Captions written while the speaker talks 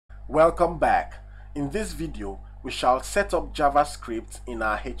Welcome back. In this video, we shall set up JavaScript in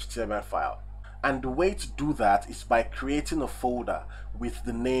our HTML file. And the way to do that is by creating a folder with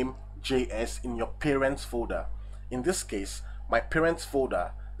the name JS in your parents folder. In this case, my parents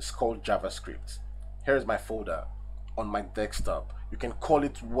folder is called JavaScript. Here is my folder on my desktop. You can call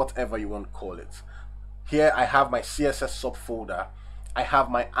it whatever you want to call it. Here I have my CSS subfolder, I have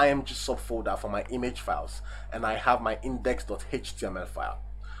my img subfolder for my image files, and I have my index.html file.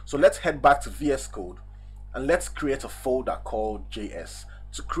 So let's head back to VS Code and let's create a folder called JS.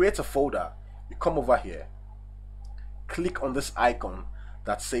 To create a folder, you come over here, click on this icon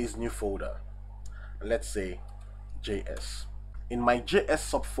that says new folder, and let's say JS. In my JS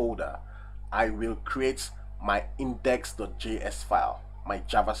subfolder, I will create my index.js file, my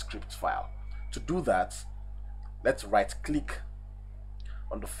JavaScript file. To do that, let's right click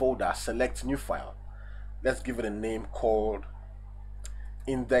on the folder, select new file. Let's give it a name called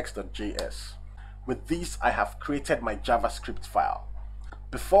index.js. With this, I have created my JavaScript file.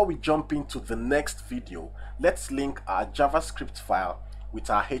 Before we jump into the next video, let's link our JavaScript file with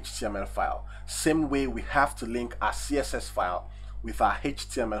our HTML file. Same way we have to link our CSS file with our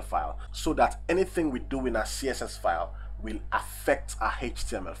HTML file, so that anything we do in our CSS file will affect our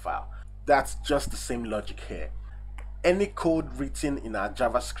HTML file. That's just the same logic here. Any code written in our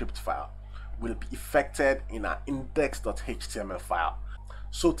JavaScript file will be affected in our index.html file.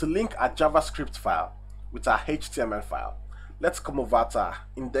 So to link our JavaScript file with our HTML file, let's come over to our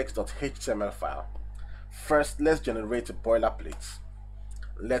index.html file. First, let's generate a boilerplate.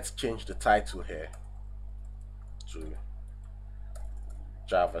 Let's change the title here to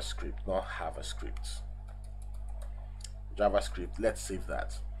JavaScript, not JavaScript. JavaScript, let's save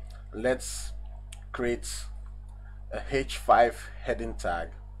that. Let's create a h5 heading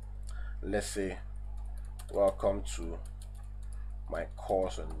tag. Let's say welcome to my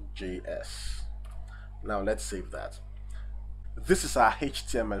course on JS. Now let's save that. This is our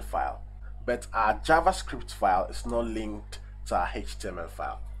HTML file, but our JavaScript file is not linked to our HTML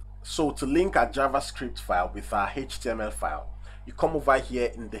file. So to link our JavaScript file with our HTML file, you come over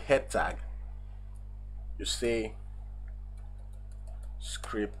here in the head tag, you say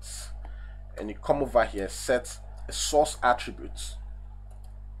scripts, and you come over here, set a source attribute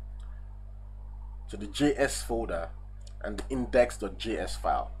to the JS folder and the index.js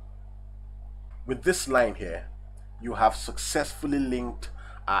file. With this line here, you have successfully linked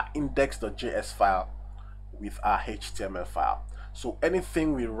our index.js file with our HTML file. So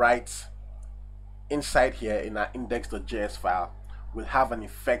anything we write inside here in our index.js file will have an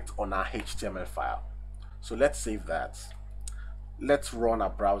effect on our HTML file. So let's save that. Let's run our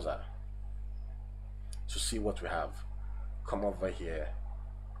browser to see what we have. Come over here,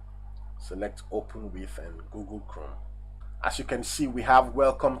 select open with and Google Chrome. As you can see, we have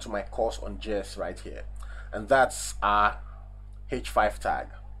welcome to my course on JS right here, and that's our h5 tag.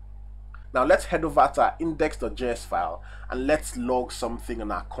 Now let's head over to our index.js file and let's log something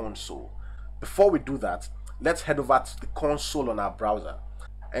on our console. Before we do that, let's head over to the console on our browser,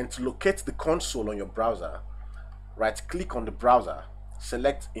 and to locate the console on your browser, right click on the browser,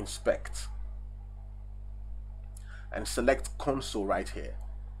 select inspect, and select console right here.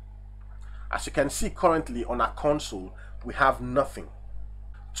 As you can see, currently on our console we have nothing.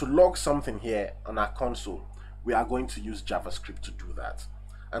 To log something here on our console, we are going to use JavaScript to do that.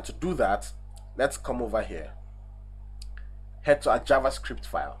 And to do that, let's come over here, head to our JavaScript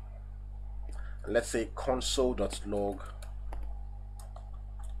file, and let's say console.log.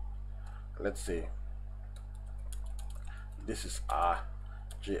 Let's say this is our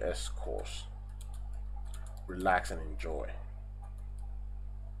JS course, relax and enjoy.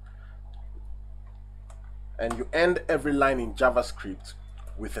 And you end every line in JavaScript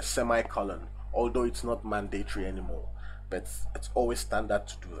with a semicolon, although it's not mandatory anymore, but it's always standard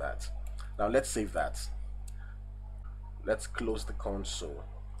to do that. Now let's save that. Let's close the console.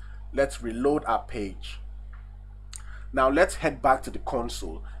 Let's reload our page. Now let's head back to the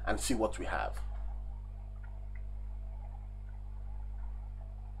console and see what we have.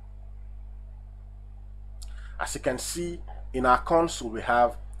 As you can see, in our console we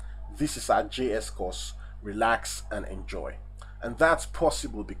have, this is our JS course, relax and enjoy. And that's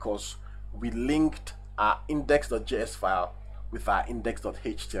possible because we linked our index.js file with our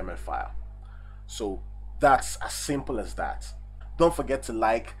index.html file. So that's as simple as that. Don't forget to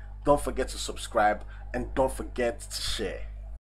like, don't forget to subscribe, and don't forget to share.